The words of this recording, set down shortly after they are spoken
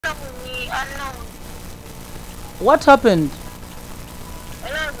Unknown. What happened?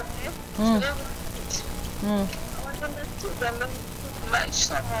 My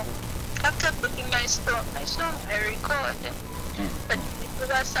song. After putting my song I record. But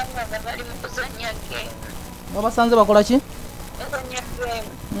because I sang a very Muzania game. Babasanze bakola ki? Muzania game.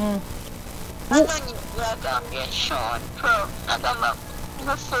 Muzania Gambuuze Sean Pro. Nagamba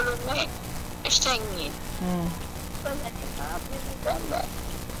follow me. Ishtengi.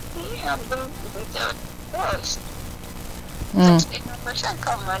 I'm going to be the first. Put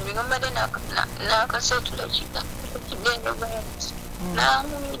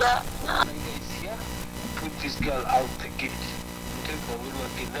this girl out the gate.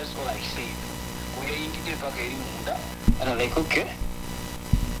 That's all I said. We are in the and I'm like, okay.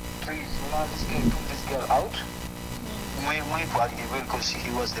 Please, put this girl out. Because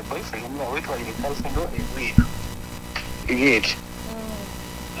he was the boyfriend. I'm like, wait while the girlfriend go and wait. Gate.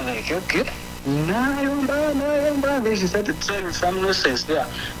 I'm like, okay. No, then she started telling some nonsense there.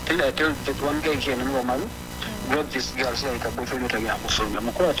 Then I told that one guy came and woman brought this girl so like a boyfriend to get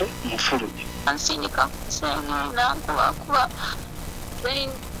Mufuru. And Sinica saying, then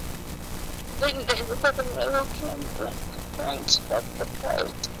there's a certain level trying to stop the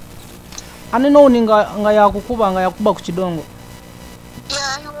fight. Ani noni nga yakuba ku kidongo.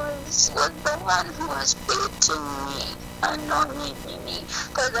 Yeah, he was the one who was beating me. Unknown me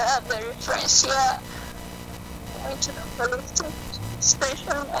because I have a reference here. I went to the police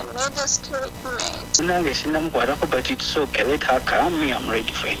station and made a statement. But it's okay, let her come. I'm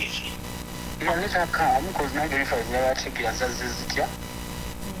ready for anything. Yeah, let her come because now the reference never take it as a zizia.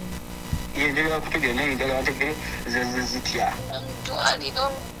 Yeah, they have to get the name, they have to get the zizia.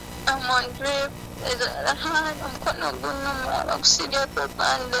 I'm on grip. I'm quite not going no more. I'm serious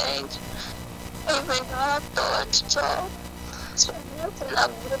bandage. Even though I thought so not in a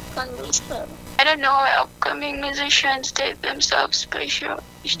good condition. I don't know why upcoming musicians take themselves special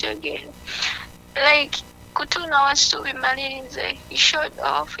again. Like Kutuna wants to be Malinize. He showed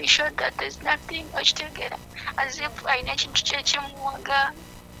off, he showed that there's nothing much together. As if I need to church him waga.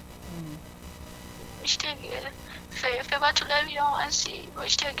 If ever to love you don't and see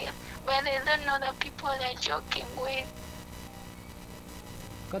much together. But they don't know that people are joking with.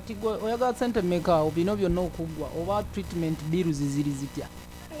 Kati gwe oyagala sente meka obino byonna okugwa oba treatment bills ziri zitya?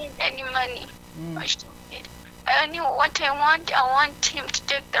 Any money. I knew what I want him to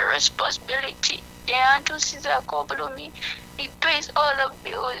take the responsibility. The Anto Caesar me. He pays all the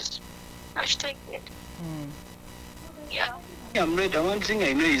bills. I should take it. Yeah. I'm ready. One thing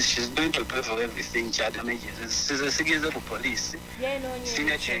I know is she's going to pay for everything. She damages. She's a citizen for police.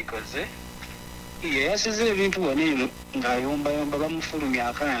 Senior because yes, is even to one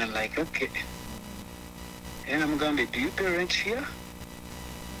I'm like, okay. And I'm going to do you pay rent here?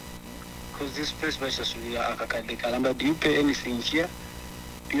 Because this place was just do you pay anything here?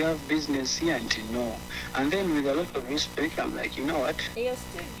 Do you have business here? And no. And then with a lot of respect, I'm like, you know what?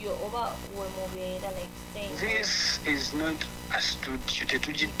 This is not a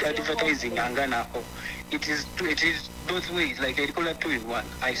studio advertising. It is both ways, like I call it 2 in 1.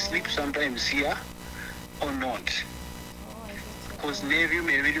 I sleep sometimes here or not. Because maybe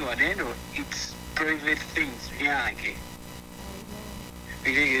it's private things. Yeah, okay.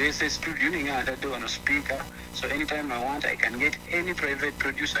 Because it's a studio, I don't want a speaker. So anytime I want, I can get any private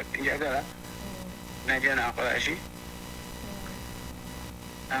producer. Najana Apalashi.